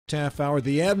half hour.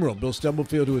 The Admiral, Bill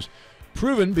Stubblefield, who was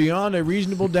proven beyond a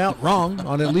reasonable doubt wrong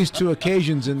on at least 2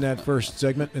 occasions in that first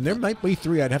segment. And there might be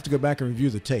 3. I'd have to go back and review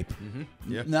the tape. Mm-hmm.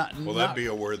 Yeah. That'd be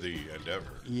a worthy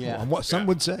endeavor. Yeah. What some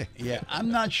would say. Yeah.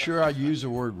 I'm not sure I'd use the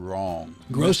word wrong.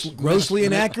 Grossly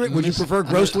inaccurate? Would you prefer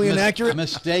grossly inaccurate?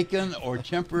 Mistaken or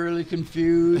temporarily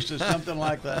confused or something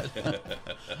like that.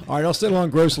 All right, I'll settle on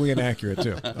grossly inaccurate,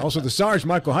 too. Also, the Sarge,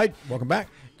 Michael Haidt. Welcome back.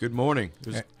 Good morning.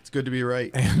 It's good to be right.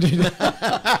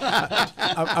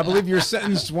 I believe your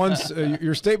sentence once,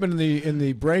 your statement in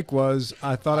the break was,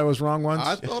 "I thought I was wrong once."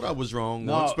 I thought I was wrong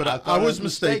once, but I was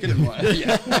mistaken.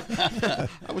 I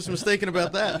was mistaken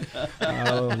about that.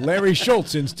 Larry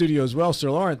Schultz in studio as well.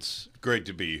 Sir Lawrence. Great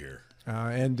to be here.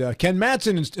 And Ken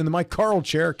Mattson in the Mike Carl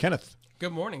chair. Kenneth.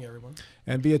 Good morning, everyone.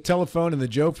 And via telephone in the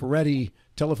Joe Ferretti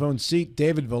telephone seat,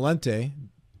 David Valente.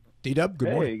 D-Dub,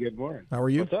 good morning. Hey, good morning. How are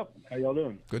you? What's up? How y'all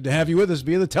doing? Good to have you with us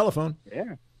via the telephone.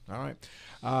 Yeah. All right.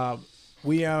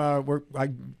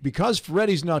 Because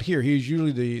Ferretti's not here, he's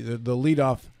usually the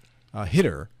leadoff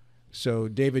hitter. So,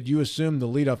 David, you assume the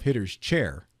leadoff hitter's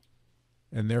chair,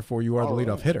 and therefore you are the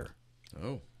leadoff hitter.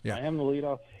 Oh, yeah. I am the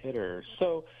leadoff hitter.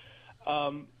 So,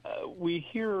 we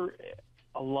hear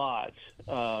a lot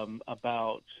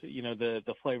about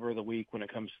the flavor of the week when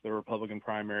it comes to the Republican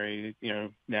primary.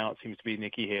 Now it seems to be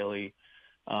Nikki Haley.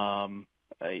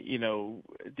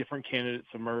 Different candidates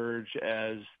emerge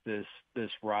as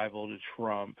this rival to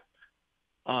Trump,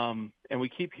 and we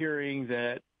keep hearing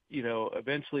that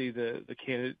eventually the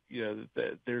candidate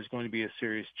that there's going to be a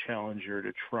serious challenger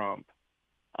to Trump.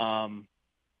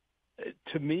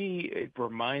 To me, it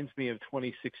reminds me of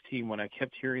 2016 when I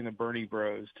kept hearing the Bernie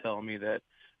bros tell me that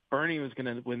Bernie was going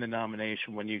to win the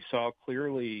nomination when you saw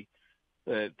clearly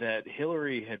that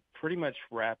Hillary had pretty much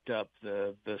wrapped up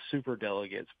the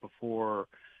superdelegates before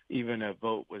even a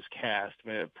vote was cast,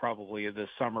 probably the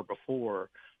summer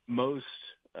before. Most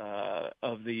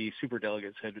of the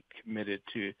superdelegates had committed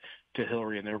to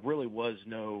Hillary, and there really was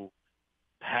no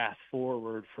path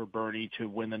forward for Bernie to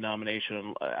win the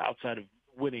nomination outside of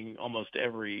winning almost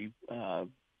every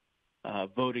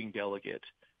voting delegate.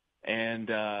 And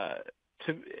I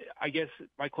guess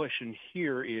my question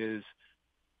here is,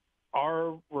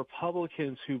 are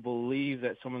Republicans who believe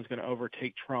that someone's going to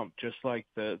overtake Trump, just like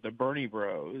the Bernie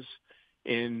bros,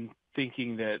 in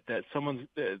thinking that someone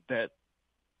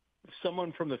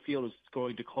from the field is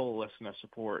going to coalesce enough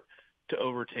support to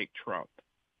overtake Trump?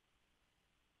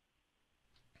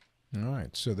 All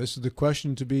right, so this is the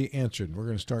question to be answered. We're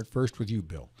going to start first with you,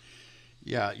 Bill.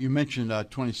 Yeah, you mentioned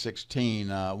 2016.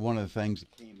 One of the things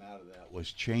that came out of that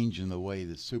was changing the way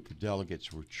the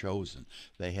superdelegates were chosen.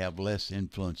 They have less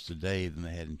influence today than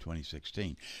they had in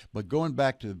 2016. But going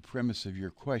back to the premise of your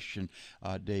question,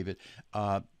 David,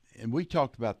 and we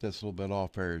talked about this a little bit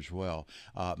off air as well.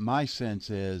 My sense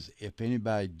is if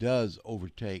anybody does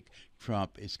overtake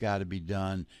Trump, it's got to be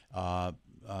done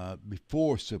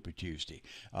before Super Tuesday.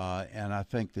 And I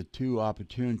think the 2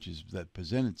 opportunities that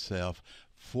present itself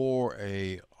for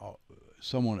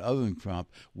someone other than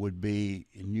Trump would be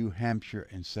in New Hampshire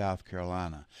and South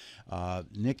Carolina.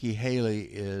 Nikki Haley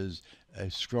is a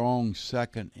strong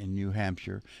second in New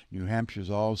Hampshire. New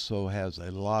Hampshire also has a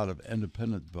lot of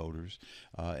independent voters.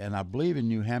 And I believe in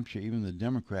New Hampshire, even the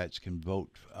Democrats can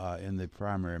vote in the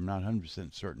primary. I'm not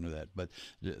 100% certain of that, but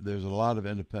there's a lot of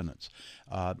independents.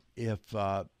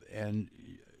 And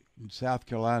South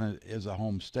Carolina is a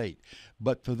home state.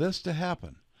 But for this to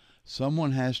happen,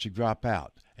 someone has to drop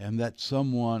out, and that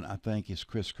someone, I think, is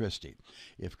Chris Christie.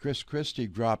 If Chris Christie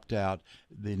dropped out,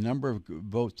 the number of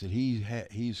votes that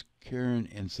he's carrying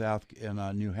in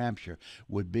New Hampshire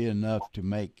would be enough to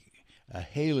make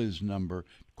Haley's number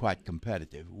quite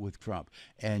competitive with Trump.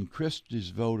 And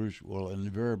Christie's voters will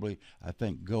invariably, I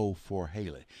think, go for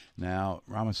Haley. Now,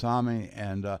 Ramaswamy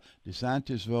and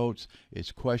DeSantis votes,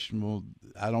 it's questionable.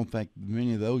 I don't think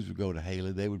many of those would go to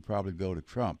Haley. They would probably go to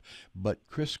Trump. But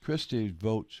Chris Christie's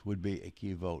votes would be a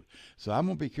key vote. So I'm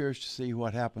going to be curious to see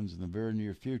what happens in the very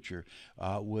near future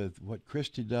with what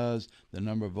Christie does, the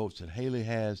number of votes that Haley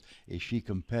has. Is she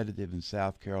competitive in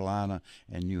South Carolina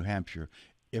and New Hampshire?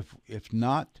 If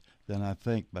not, then I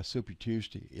think by Super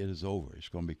Tuesday it is over. It's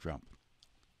going to be Trump.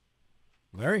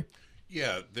 Larry?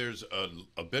 Yeah, there's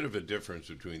a bit of a difference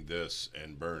between this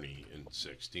and Bernie in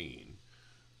 16.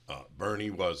 Bernie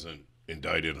wasn't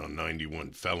indicted on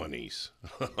 91 felonies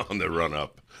on the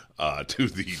run-up to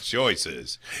the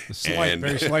choices.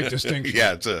 Very slight distinction.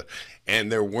 Yeah,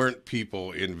 and there weren't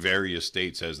people in various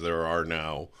states, as there are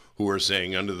now, who are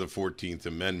saying under the 14th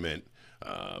Amendment,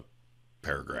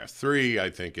 paragraph 3, I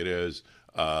think it is,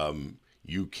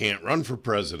 you can't run for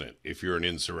president if you're an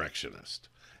insurrectionist.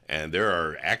 And there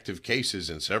are active cases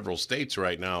in several states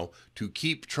right now to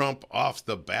keep Trump off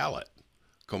the ballot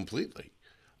completely,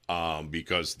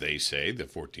 because they say the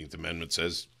 14th Amendment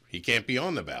says he can't be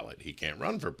on the ballot. He can't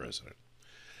run for president.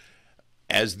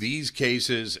 As these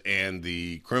cases and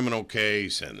the criminal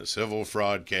case and the civil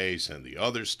fraud case and the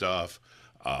other stuff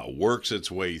works its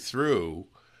way through,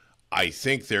 I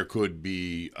think there could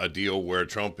be a deal where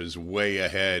Trump is way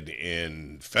ahead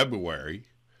in February,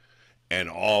 and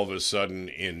all of a sudden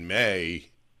in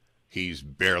May, he's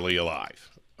barely alive,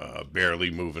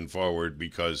 barely moving forward,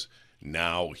 because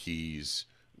now he's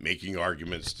making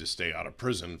arguments to stay out of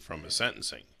prison from a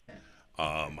sentencing.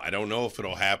 I don't know if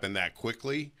it'll happen that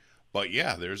quickly, but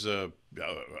yeah, there's a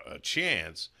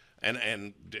chance.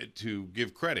 And to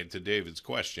give credit to David's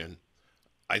question,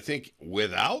 I think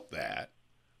without that,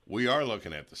 we are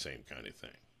looking at the same kind of thing,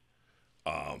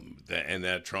 and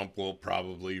that Trump will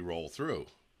probably roll through.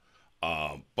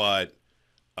 But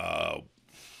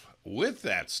with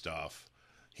that stuff,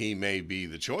 he may be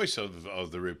the choice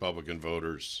of the Republican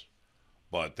voters,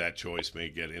 but that choice may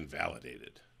get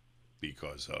invalidated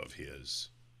because of his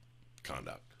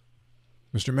conduct.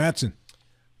 Mr. Mattson.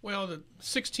 Well, the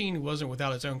 16 wasn't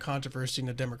without its own controversy in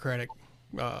the Democratic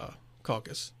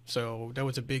caucus. So there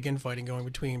was a big infighting going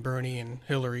between Bernie and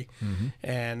Hillary,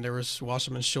 and there was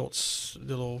Wasserman Schultz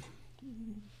little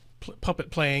puppet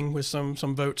playing with some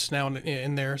votes now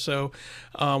in there. So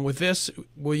with this,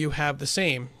 will you have the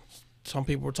same? Some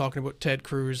people were talking about Ted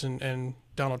Cruz and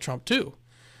Donald Trump too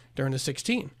during the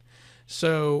 16.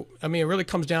 So I mean, it really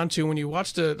comes down to, when you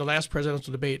watch the last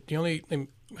presidential debate,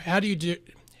 how do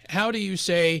you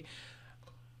say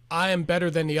I am better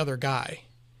than the other guy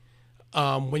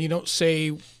when you don't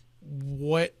say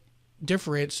what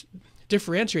differentiates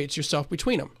yourself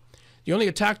between them? The only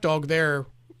attack dog there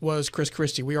was Chris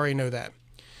Christie. We already know that.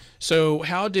 So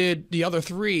how did the other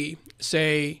three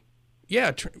say,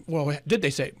 yeah, well, did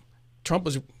they say Trump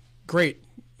was great?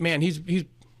 Man, he's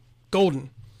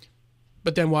golden.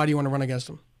 But then why do you want to run against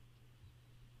him?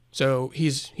 So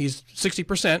he's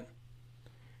 60%.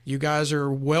 You guys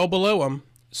are well below him.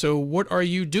 So what are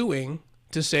you doing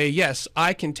to say, yes,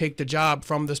 I can take the job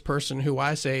from this person who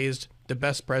I say is the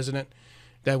best president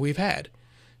that we've had?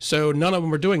 So none of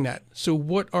them are doing that. So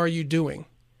what are you doing?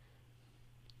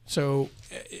 So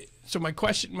my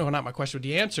question, well, not my question, but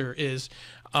the answer is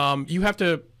you have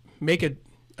to make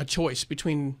a choice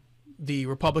between the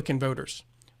Republican voters.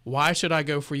 Why should I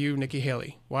go for you, Nikki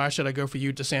Haley? Why should I go for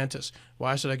you, DeSantis?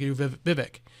 Why should I go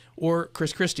Vivek or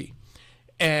Chris Christie?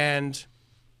 And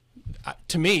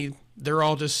to me, they're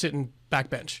all just sitting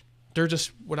backbench. They're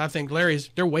just, what I think,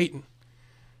 Larry's, they're waiting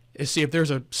to see if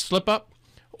there's a slip up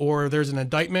or there's an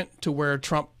indictment to where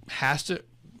Trump has to,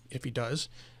 if he does,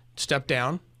 step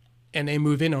down, and they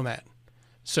move in on that.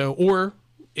 So, or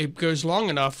it goes long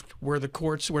enough where the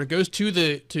courts, where it goes to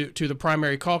the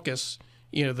primary caucus,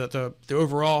 the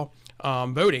overall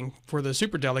voting for the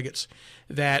superdelegates,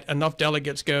 that enough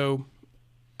delegates go,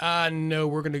 no,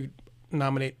 we're going to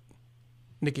nominate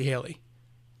Nikki Haley,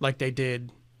 like they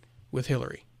did with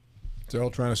Hillary. They're all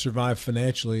trying to survive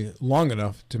financially long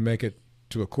enough to make it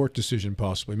to a court decision,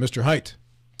 possibly. Mr. Haidt.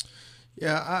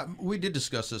 Yeah, we did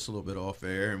discuss this a little bit off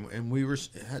air, and we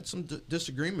had some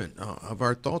disagreement of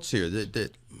our thoughts here.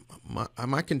 That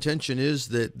my contention is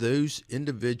that those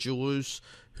individuals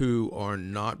who are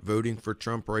not voting for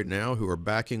Trump right now, who are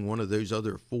backing one of those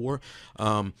other four,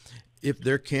 if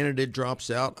their candidate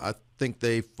drops out, I think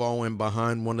they fall in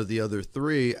behind one of the other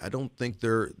three. I don't think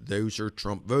those are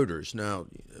Trump voters. Now,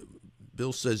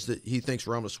 Bill says that he thinks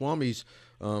Ramaswamy's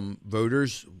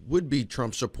voters would be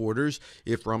Trump supporters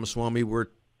if Ramaswamy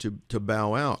were to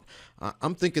bow out.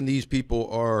 I'm thinking these people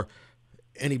are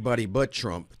anybody but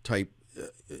Trump type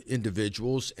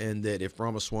individuals, and that if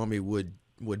Ramaswamy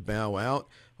would bow out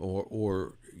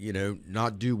or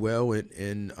not do well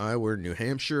in Iowa or New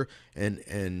Hampshire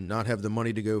and not have the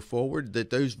money to go forward, that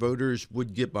those voters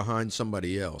would get behind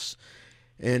somebody else.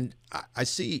 And I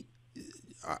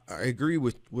agree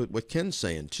with what Ken's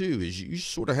saying too, is you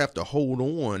sort of have to hold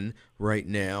on right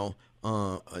now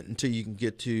until you can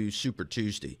get to Super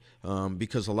Tuesday,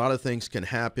 because a lot of things can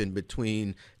happen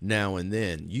between now and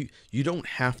then. You don't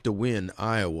have to win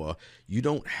Iowa. You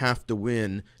don't have to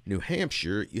win New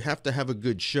Hampshire. You have to have a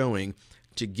good showing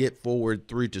to get forward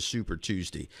through to Super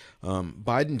Tuesday.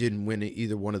 Biden didn't win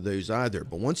either one of those either.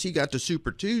 But once he got to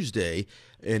Super Tuesday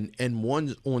and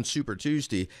won on Super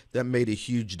Tuesday, that made a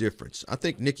huge difference. I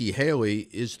think Nikki Haley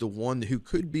is the one who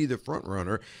could be the front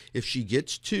runner. If she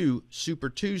gets to Super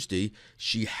Tuesday,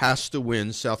 she has to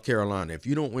win South Carolina. If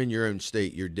you don't win your own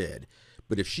state, you're dead.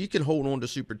 But if she can hold on to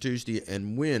Super Tuesday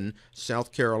and win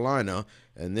South Carolina,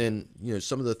 and then,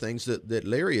 some of the things that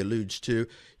Larry alludes to,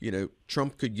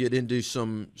 Trump could get into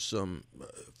some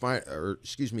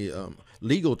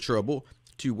legal trouble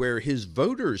to where his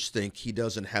voters think he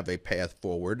doesn't have a path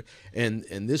forward, and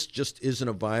this just isn't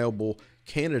a viable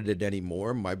candidate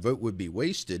anymore. My vote would be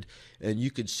wasted, and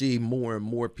you could see more and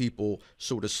more people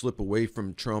sort of slip away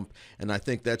from Trump, and I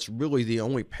think that's really the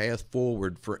only path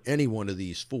forward for any one of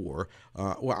these four.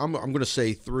 I'm going to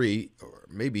say three, or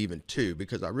maybe even two,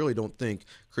 because I really don't think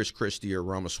Chris Christie or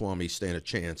Ramaswamy stand a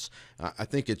chance. I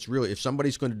think it's really, if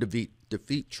somebody's going to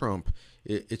defeat Trump,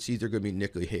 it's either going to be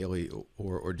Nikki Haley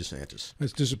or DeSantis.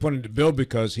 It's disappointing to Bill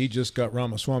because he just got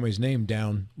Ramaswamy's name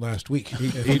down last week.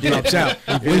 He drops out.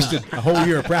 He wasted a whole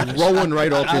year of practice. Rolling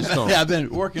right off his tongue. Yeah, I've been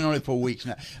working on it for weeks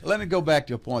now. Let me go back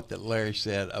to a point that Larry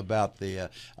said about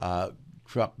the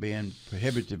Trump being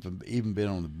prohibitive of even being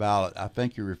on the ballot. I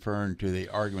think you're referring to the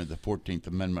argument, the 14th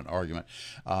Amendment argument.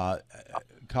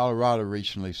 Colorado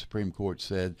recently, Supreme Court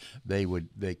said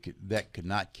that could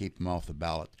not keep them off the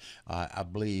ballot. I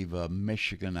believe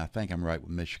Michigan, I think I'm right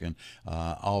with Michigan,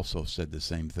 also said the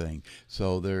same thing.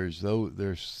 So there's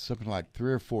something like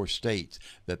 3 or 4 states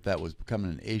that was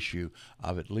becoming an issue.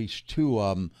 Of at least 2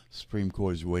 of them, Supreme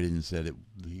Court has waited and said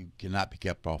he cannot be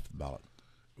kept off the ballot.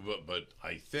 But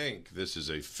I think this is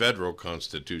a federal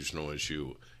constitutional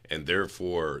issue, and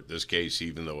therefore this case,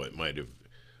 even though it might have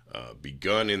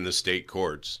begun in the state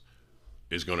courts,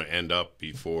 is going to end up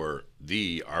before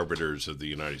the arbiters of the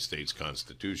United States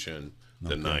Constitution,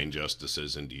 the 9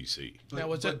 justices in D.C.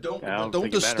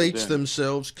 Don't the states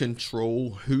themselves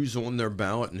control who's on their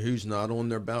ballot and who's not on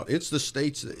their ballot? It's the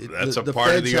states. That's a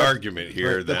part of the argument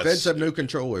here. Right, the feds have no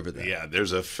control over that. Yeah,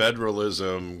 there's a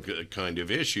federalism kind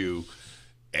of issue.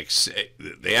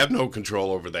 They have no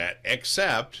control over that,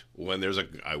 except when there's a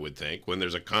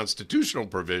constitutional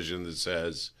provision that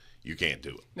says you can't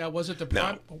do it. Now, was it the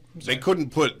now, they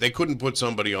couldn't put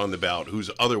somebody on the ballot who's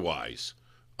otherwise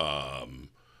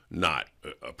not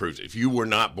approved. If you were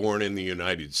not born in the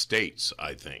United States,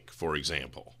 I think, for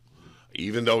example,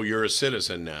 even though you're a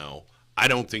citizen now, I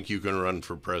don't think you can run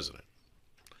for president.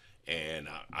 And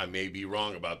I may be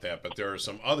wrong about that, but there are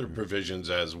some other provisions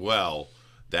as well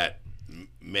that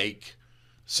make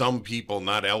some people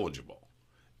not eligible.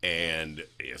 And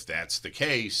if that's the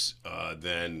case,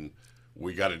 then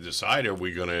we got to decide, are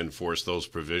we going to enforce those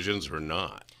provisions or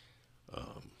not?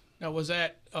 Now, was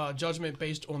that judgment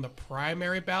based on the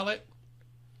primary ballot,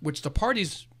 which the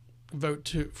parties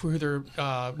vote for who their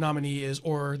nominee is,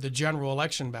 or the general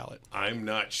election ballot? I'm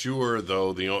not sure,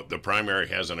 though. The primary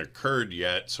hasn't occurred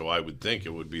yet, so I would think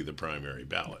it would be the primary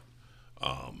ballot.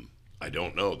 I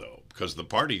don't know, though, because the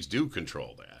parties do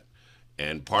control that.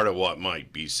 And part of what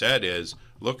might be said is,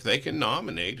 look, they can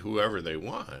nominate whoever they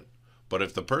want, but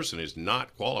if the person is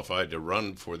not qualified to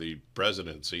run for the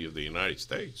presidency of the United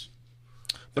States,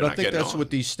 but I think that's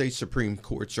what these state Supreme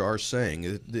Courts are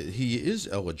saying, that he is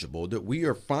eligible, that we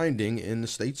are finding in the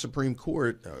state Supreme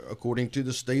Court, according to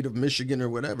the state of Michigan or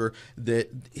whatever, that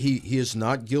he is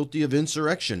not guilty of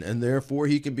insurrection, and therefore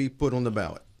he can be put on the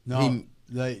ballot. No,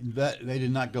 they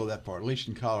did not go that far, at least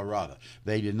in Colorado.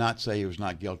 They did not say he was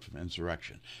not guilty of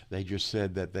insurrection. They just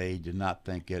said that they did not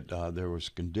think there was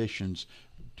conditions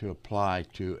to apply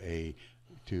to a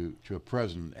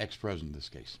president, ex-president in this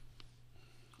case.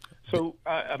 So,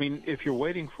 I mean, if you're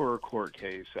waiting for a court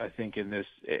case, I think in this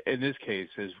case,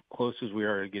 as close as we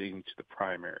are to getting to the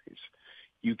primaries,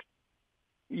 you're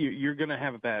going to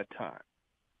have a bad time.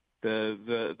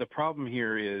 The problem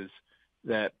here is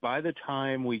that by the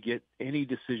time we get any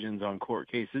decisions on court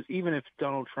cases, even if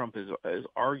Donald Trump is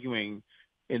arguing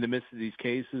in the midst of these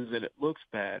cases and it looks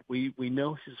bad, we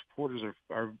know his supporters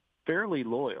are fairly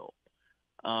loyal.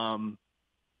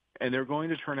 And they're going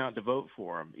to turn out to vote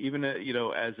for him, even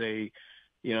as a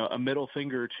middle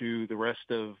finger to the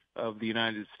rest of the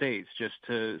United States, just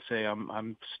to say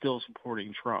I'm still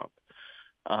supporting Trump.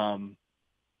 The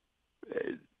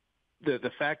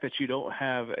fact that you don't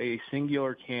have a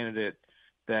singular candidate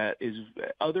that is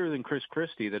other than Chris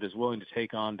Christie that is willing to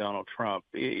take on Donald Trump.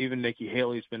 Even Nikki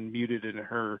Haley's been muted in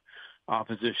her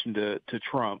opposition to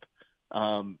Trump.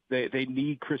 They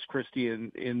need Chris Christie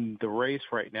in the race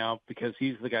right now because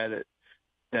he's the guy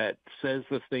that says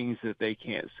the things that they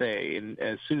can't say. And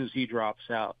as soon as he drops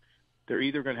out, they're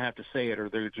either going to have to say it or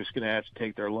they're just going to have to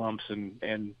take their lumps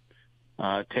and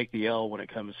take the L when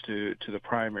it comes to the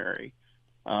primary.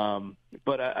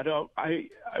 But I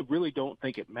really don't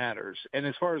think it matters. And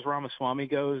as far as Ramaswamy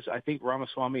goes, I think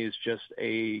Ramaswamy is just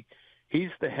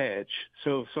he's the hedge.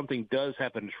 So if something does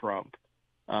happen to Trump,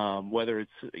 whether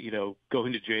it's,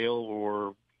 going to jail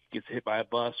or gets hit by a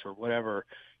bus or whatever,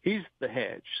 he's the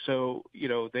hedge. So,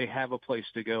 they have a place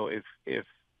to go if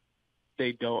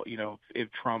they don't,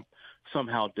 if Trump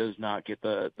somehow does not get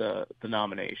the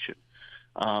nomination.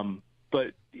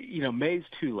 But, May's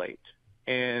too late.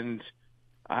 And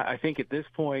I think at this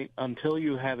point, until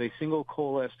you have a single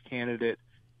coalesced candidate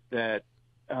that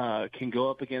can go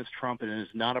up against Trump and is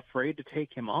not afraid to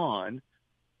take him on,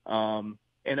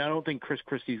 and I don't think Chris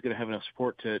Christie is going to have enough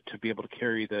support to be able to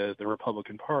carry the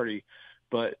Republican Party.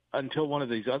 But until one of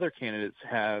these other candidates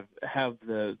have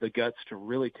the guts to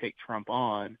really take Trump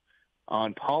on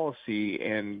policy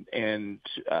and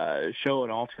show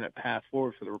an alternate path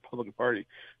forward for the Republican Party,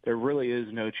 there really is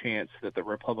no chance that the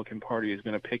Republican Party is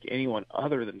going to pick anyone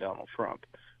other than Donald Trump.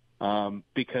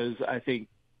 Because I think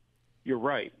you're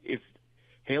right. If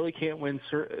Haley can't win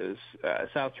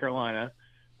South Carolina,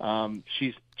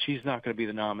 she's not going to be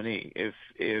the nominee.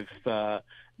 If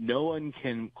no one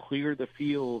can clear the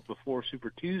field before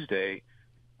Super Tuesday,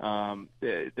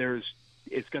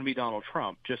 it's going to be Donald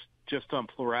Trump. Just on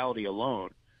plurality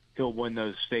alone, he'll win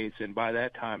those states, and by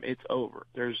that time, it's over.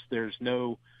 There's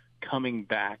no coming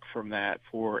back from that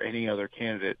for any other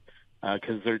candidate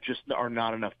because there just are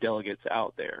not enough delegates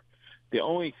out there. The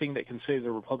only thing that can save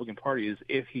the Republican Party is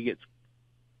if he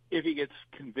gets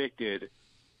convicted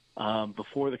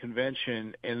before the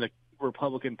convention and the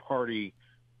Republican Party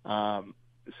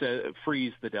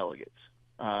frees the delegates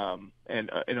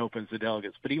and opens the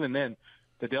delegates. But even then,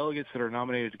 the delegates that are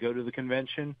nominated to go to the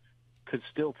convention could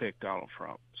still pick Donald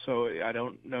Trump. So I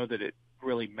don't know that it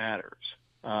really matters.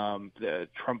 The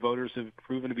Trump voters have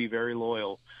proven to be very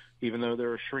loyal. Even though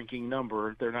they're a shrinking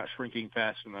number, they're not shrinking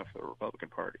fast enough for the Republican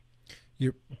Party.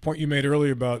 Your point you made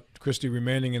earlier about Christie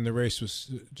remaining in the race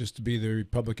was just to be the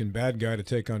Republican bad guy to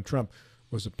take on Trump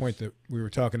was a point that we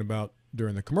were talking about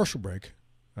during the commercial break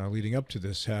leading up to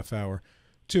this half hour,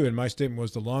 too. And my statement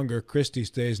was the longer Christie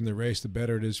stays in the race, the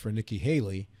better it is for Nikki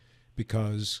Haley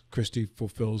because Christie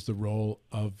fulfills the role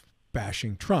of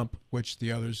bashing Trump, which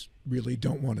the others really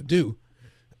don't want to do.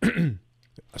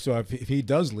 So if he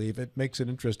does leave, it makes it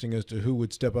interesting as to who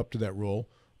would step up to that role,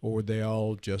 or would they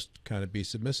all just kind of be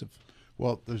submissive?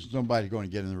 Well, there's nobody going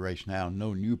to get in the race now.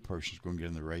 No new person's going to get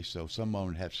in the race, so someone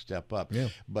would have to step up. Yeah.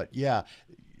 But, yeah,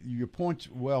 your point's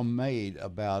well made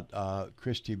about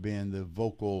Christie being the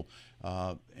vocal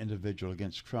individual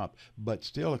against Trump. But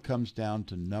still it comes down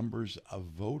to numbers of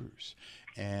voters.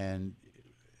 And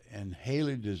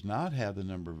Haley does not have the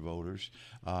number of voters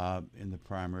in the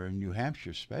primary, in New Hampshire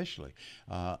especially,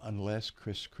 unless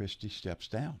Chris Christie steps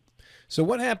down. So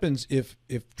what happens if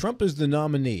Trump is the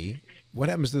nominee? What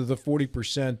happens to the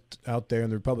 40% out there in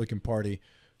the Republican Party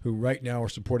who right now are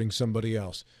supporting somebody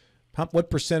else? What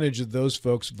percentage of those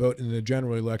folks vote in the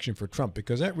general election for Trump?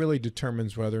 Because that really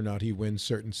determines whether or not he wins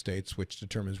certain states, which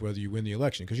determines whether you win the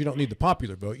election. Because you don't need the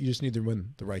popular vote. You just need to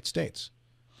win the right states.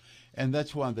 And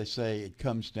that's why they say it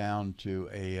comes down to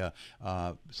a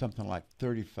something like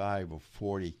 35 or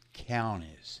 40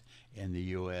 counties in the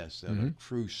U.S. that are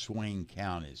true swing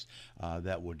counties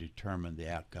that will determine the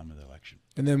outcome of the election.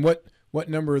 And then what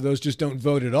number of those just don't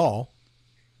vote at all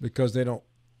because they don't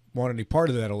want any part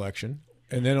of that election?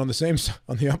 And then on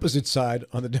the opposite side,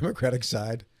 on the Democratic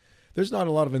side, there's not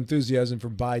a lot of enthusiasm for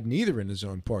Biden either in his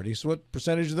own party. So what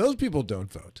percentage of those people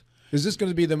don't vote? Is this going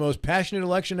to be the most passionate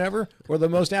election ever or the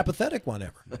most apathetic one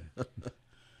ever?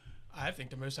 I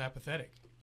think the most apathetic.